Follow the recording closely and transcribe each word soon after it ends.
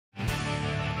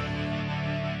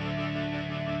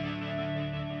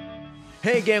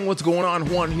Hey gang, what's going on?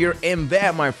 Juan here, and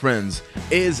that, my friends,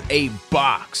 is a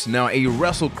box. Now, a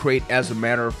WrestleCrate as a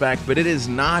matter of fact, but it is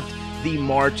not the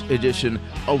March edition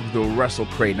of the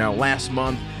WrestleCrate. Now, last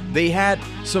month, they had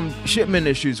some shipment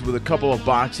issues with a couple of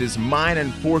boxes. Mine,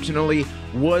 unfortunately,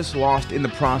 was lost in the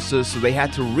process, so they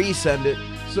had to resend it.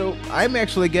 So I'm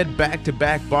actually getting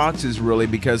back-to-back boxes, really,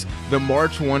 because the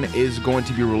March one is going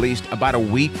to be released about a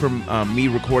week from me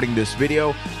recording this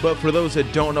video. But for those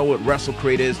that don't know what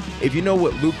WrestleCrate is, if you know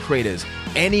what Loot Crate is,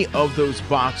 any of those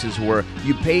boxes where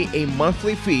you pay a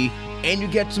monthly fee and you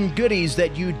get some goodies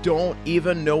that you don't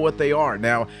even know what they are.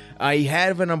 Now, I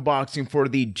have an unboxing for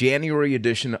the January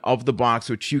edition of the box,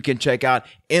 which you can check out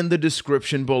in the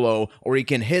description below, or you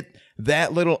can hit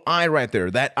that little eye right there,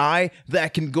 that eye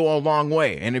that can go a long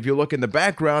way. And if you look in the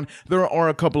background, there are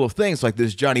a couple of things like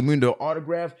this Johnny Mundo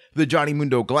autograph, the Johnny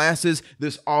Mundo glasses,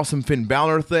 this awesome Finn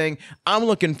Balor thing. I'm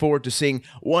looking forward to seeing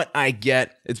what I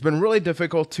get. It's been really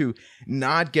difficult to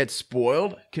not get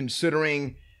spoiled,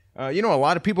 considering a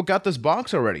lot of people got this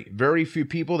box already. Very few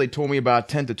people. They told me about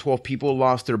 10 to 12 people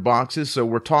lost their boxes. So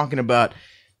we're talking about,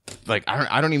 like,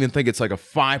 I don't even think it's like a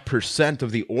 5% of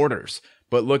the orders.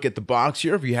 But look at the box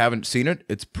here. If you haven't seen it,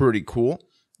 it's pretty cool.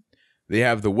 They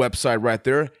have the website right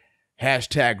there.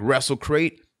 Hashtag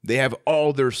WrestleCrate. They have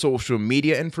all their social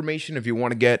media information if you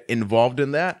want to get involved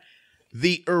in that.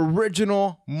 The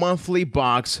original monthly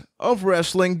box of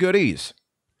wrestling goodies.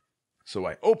 So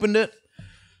I opened it.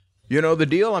 You know the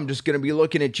deal. I'm just going to be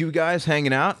looking at you guys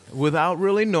hanging out without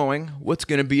really knowing what's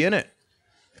going to be in it.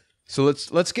 So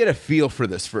let's get a feel for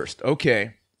this first.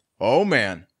 Okay. Oh,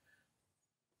 man.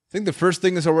 I think the first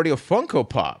thing is already a Funko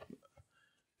Pop.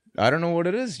 I don't know what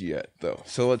it is yet, though.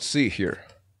 So let's see here.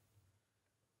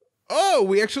 Oh,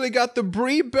 we actually got the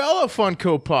Brie Bella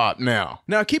Funko Pop now.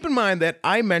 Now, keep in mind that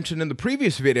I mentioned in the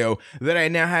previous video that I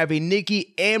now have a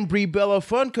Nikki and Brie Bella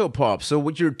Funko Pop. So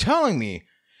what you're telling me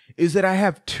is that I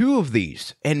have two of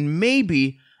these, and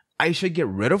maybe I should get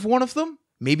rid of one of them?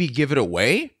 Maybe give it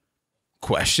away?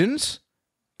 Questions?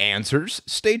 Answers?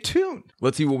 Stay tuned.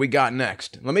 Let's see what we got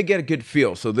next. Let me get a good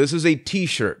feel. So this is a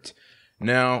t-shirt.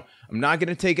 Now, I'm not going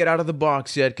to take it out of the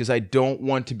box yet because I don't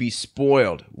want to be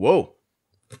spoiled. Whoa.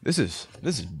 This is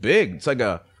big. It's like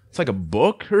a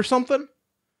book or something.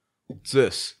 What's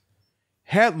this?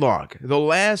 Headlock, The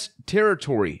Last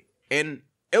Territory, an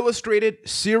illustrated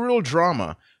serial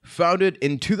drama founded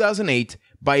in 2008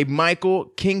 by Michael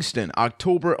Kingston,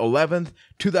 October 11th,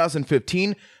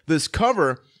 2015. This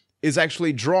cover is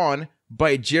actually drawn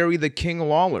by Jerry the King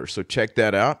Lawler. So check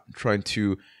that out. I'm trying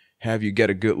to have you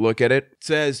get a good look at it. It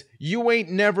says, "You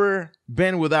ain't never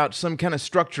been without some kind of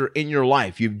structure in your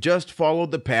life. You've just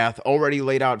followed the path already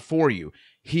laid out for you.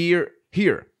 Here,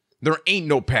 there ain't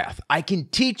no path. I can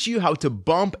teach you how to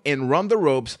bump and run the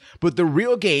ropes, but the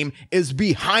real game is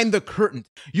behind the curtain.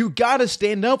 You gotta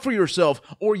stand up for yourself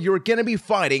or you're gonna be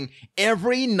fighting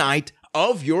every night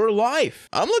of your life."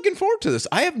 I'm looking forward to this.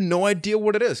 I have no idea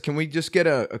what it is. Can we just get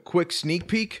a quick sneak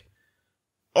peek?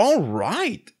 All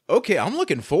right. Okay, I'm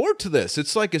looking forward to this.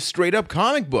 It's like a straight up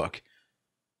comic book.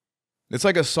 It's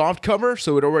like a soft cover,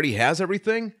 so it already has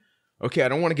everything. Okay, I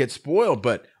don't want to get spoiled,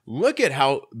 but look at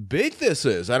how big this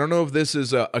is. I don't know if this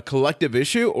is a collective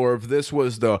issue or if this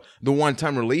was the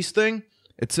one-time release thing.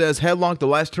 It says Headlock, The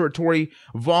Last Territory,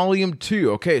 Volume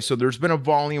 2. Okay, so there's been a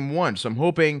Volume 1, so I'm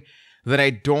hoping that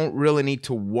I don't really need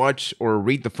to watch or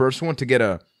read the first one to get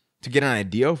an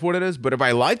idea of what it is. But if I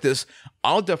like this,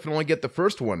 I'll definitely get the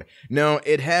first one. Now,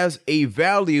 it has a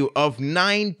value of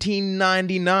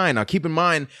 $19.99. Now, keep in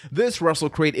mind, this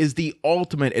WrestleCrate is the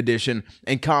Ultimate Edition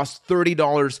and costs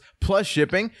 $30 plus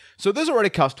shipping. So this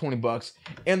already costs $20.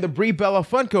 And the Brie Bella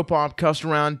Funko Pop costs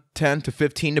around $10 to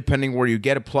 $15, depending where you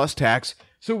get it, plus tax.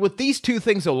 So with these two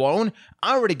things alone,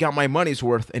 I already got my money's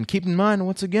worth. And keep in mind,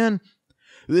 once again,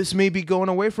 this may be going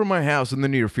away from my house in the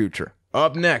near future.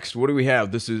 Up next, what do we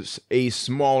have? This is a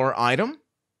smaller item.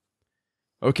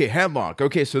 Okay, Headlock.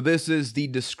 Okay, so this is the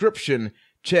description.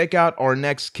 Check out our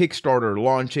next Kickstarter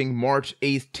launching March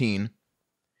 18.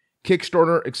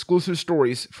 Kickstarter exclusive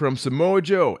stories from Samoa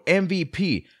Joe,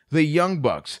 MVP, the Young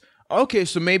Bucks. Okay,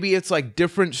 so maybe it's like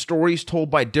different stories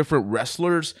told by different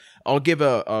wrestlers. I'll give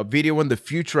a video in the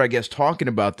future, I guess, talking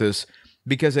about this,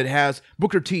 because it has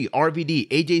Booker T, RVD,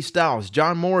 AJ Styles,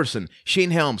 John Morrison, Shane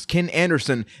Helms, Ken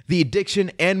Anderson, The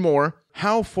Addiction, and more.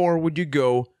 How far would you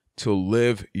go to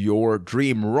live your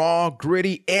dream? Raw,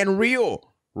 gritty, and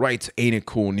real, writes Ain't It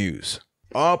Cool News.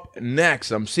 Up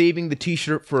next, I'm saving the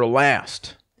t-shirt for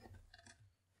last.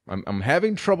 I'm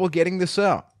having trouble getting this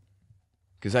out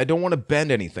because I don't want to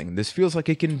bend anything. This feels like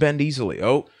it can bend easily.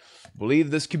 Oh,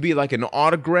 believe this could be like an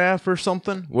autograph or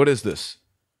something. What is this?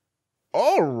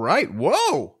 All right.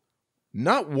 Whoa.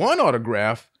 Not one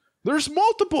autograph. There's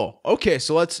multiple. Okay,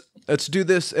 so let's do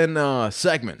this in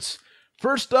segments.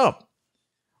 First up,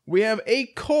 we have a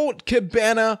Colt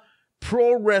Cabana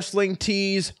Pro Wrestling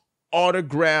Tees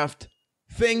autographed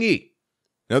thingy.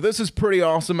 Now, this is pretty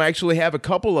awesome. I actually have a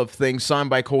couple of things signed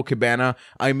by Colt Cabana.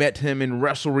 I met him in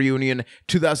Wrestle Reunion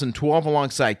 2012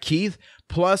 alongside Keith.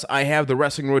 Plus, I have the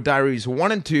Wrestling Road Diaries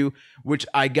 1 and 2, which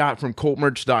I got from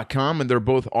ColtMerch.com, and they're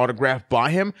both autographed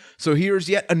by him. So here's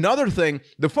yet another thing.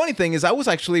 The funny thing is I was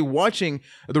actually watching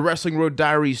the Wrestling Road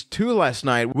Diaries 2 last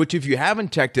night, which if you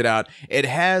haven't checked it out, it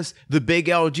has the Big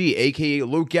LG, a.k.a.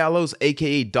 Luke Gallows,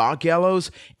 a.k.a. Doc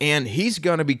Gallows, and he's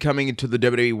going to be coming into the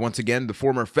WWE once again, the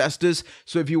former Festus.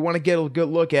 So if you want to get a good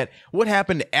look at what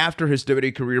happened after his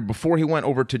WWE career before he went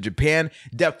over to Japan,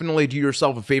 definitely do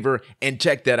yourself a favor and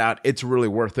check that out. It's really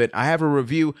worth it. I have a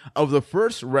review of the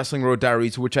first Wrestling Road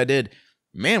Diaries, which I did,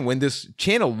 when this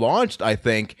channel launched, I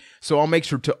think. So I'll make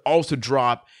sure to also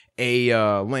drop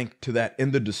a link to that in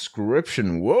the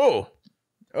description. Whoa.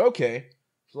 Okay.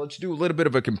 So let's do a little bit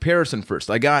of a comparison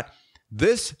first. I got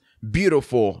this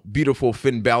beautiful, beautiful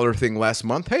Finn Balor thing last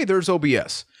month. Hey, there's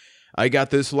OBS. I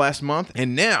got this last month,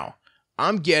 and now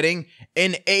I'm getting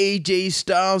an AJ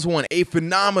Styles one, a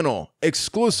phenomenal,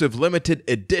 exclusive, limited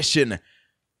edition,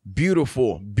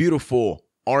 beautiful, beautiful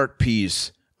art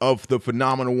piece of the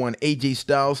phenomenal one, AJ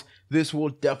Styles. This will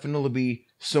definitely be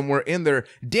somewhere in there.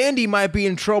 Dandy might be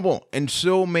in trouble, and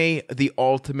so may the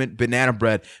ultimate banana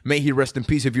bread. May he rest in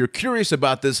peace. If you're curious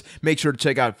about this, make sure to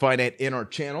check out Fight Night in our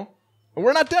channel. And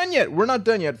we're not done yet. We're not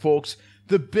done yet, folks.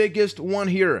 The biggest one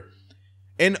here,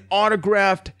 an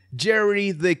autographed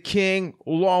Jerry the King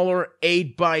Lawler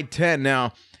 8x10.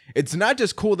 Now, it's not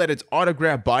just cool that it's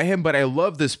autographed by him, but I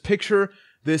love this picture.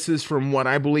 This is from what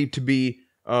I believe to be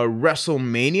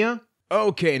WrestleMania.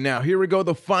 Okay, now here we go.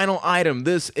 The final item.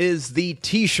 This is the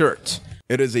t-shirt.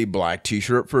 It is a black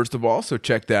t-shirt, first of all, so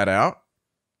check that out.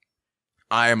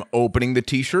 I am opening the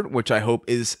t-shirt, which I hope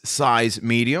is size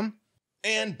medium.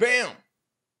 And bam!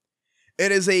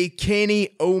 It is a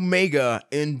Kenny Omega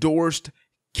endorsed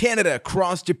Canada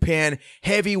Cross Japan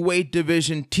Heavyweight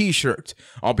Division t-shirt.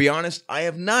 I'll be honest, I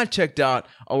have not checked out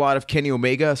a lot of Kenny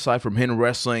Omega aside from him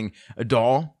wrestling a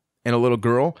doll and a little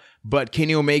girl, but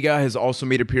Kenny Omega has also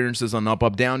made appearances on Up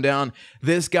Up Down Down.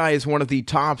 This guy is one of the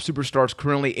top superstars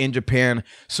currently in Japan,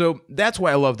 so that's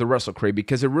why I love the WrestleCrate,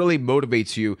 because it really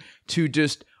motivates you to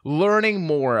just learning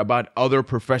more about other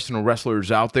professional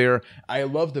wrestlers out there. I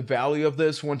love the value of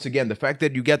this. Once again, the fact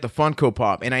that you get the Funko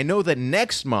Pop, and I know that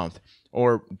next month,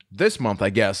 or this month, I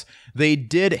guess, they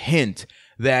did hint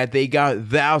that they got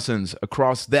thousands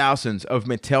across thousands of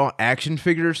Mattel action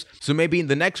figures. So maybe in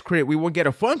the next crate, we won't get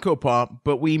a Funko Pop,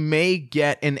 but we may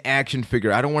get an action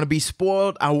figure. I don't want to be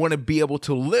spoiled. I want to be able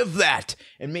to live that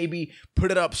and maybe put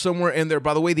it up somewhere in there.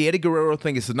 By the way, the Eddie Guerrero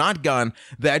thing is not gone.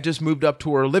 That just moved up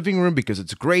to our living room because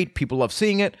it's great. People love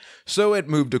seeing it. So it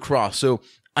moved across. So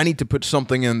I need to put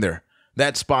something in there.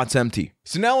 That spot's empty.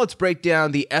 So now let's break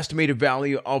down the estimated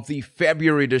value of the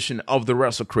February edition of the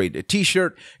WrestleCrate. A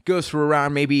t-shirt goes for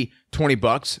around maybe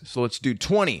 $20. So let's do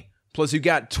 20. Plus you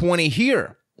got 20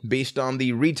 here based on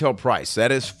the retail price.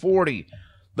 That is 40.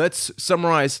 Let's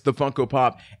summarize the Funko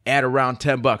Pop at around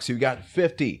 $10. You got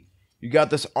 50. You got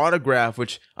this autograph,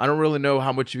 which I don't really know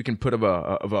how much you can put of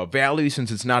a value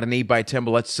since it's not an 8x10,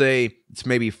 but let's say it's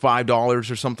maybe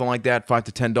 $5 or something like that, $5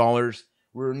 to $10.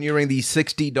 We're nearing the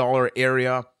 $60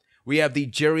 area. We have the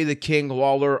Jerry the King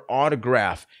Lawler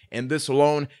autograph, and this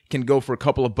alone can go for a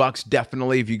couple of bucks,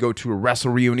 definitely, if you go to a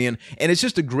Wrestle Reunion. And it's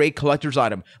just a great collector's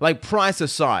item, like price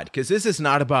aside, because this is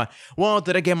not about, well,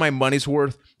 did I get my money's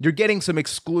worth? You're getting some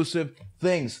exclusive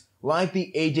things, like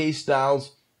the AJ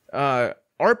Styles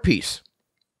art piece.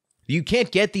 You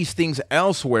can't get these things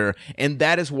elsewhere, and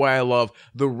that is why I love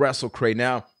the WrestleCrate.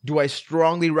 Now, do I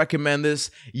strongly recommend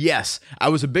this? Yes. I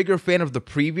was a bigger fan of the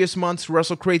previous month's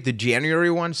WrestleCrate, the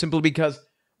January one, simply because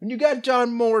when you got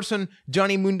John Morrison,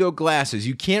 Johnny Mundo glasses,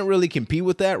 you can't really compete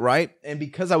with that, right? And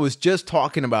because I was just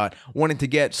talking about wanting to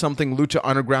get something Lucha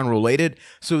Underground related,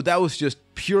 so that was just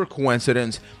pure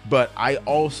coincidence. But I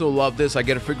also love this. I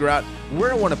got to figure out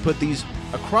where I want to put these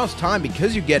across time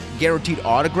because you get guaranteed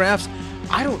autographs.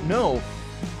 I don't know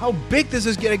how big this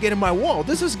is going to get in my wall.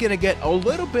 This is going to get a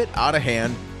little bit out of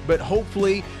hand, but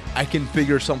hopefully I can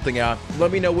figure something out.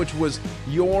 Let me know which was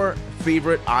your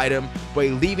favorite item by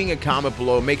leaving a comment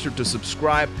below. Make sure to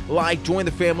subscribe, like, join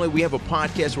the family. We have a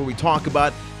podcast where we talk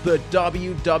about the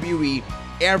WWE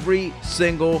every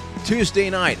single Tuesday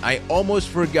night. I almost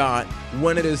forgot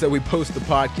when it is that we post the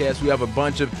podcast. We have a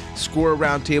bunch of score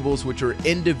roundtables, which are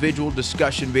individual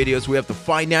discussion videos. We have the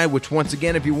Fight Night, which once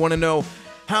again, if you want to know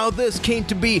how this came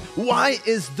to be. Why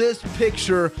is this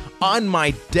picture on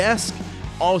my desk?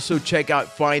 Also check out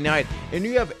Finite. And do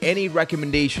you have any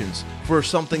recommendations for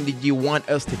something that you want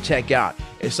us to check out?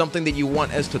 Is something that you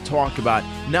want us to talk about,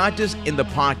 not just in the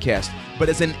podcast, but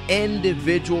as an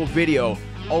individual video?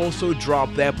 Also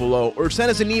drop that below or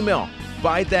send us an email,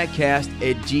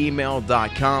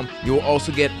 bytethatcast@gmail.com. You will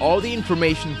also get all the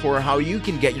information for how you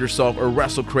can get yourself a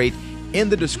WrestleCrate in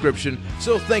the description.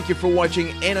 So thank you for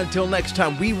watching, and until next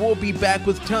time, we will be back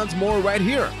with tons more right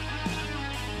here,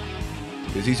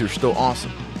 because these are still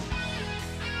awesome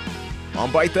on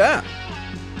Byte That.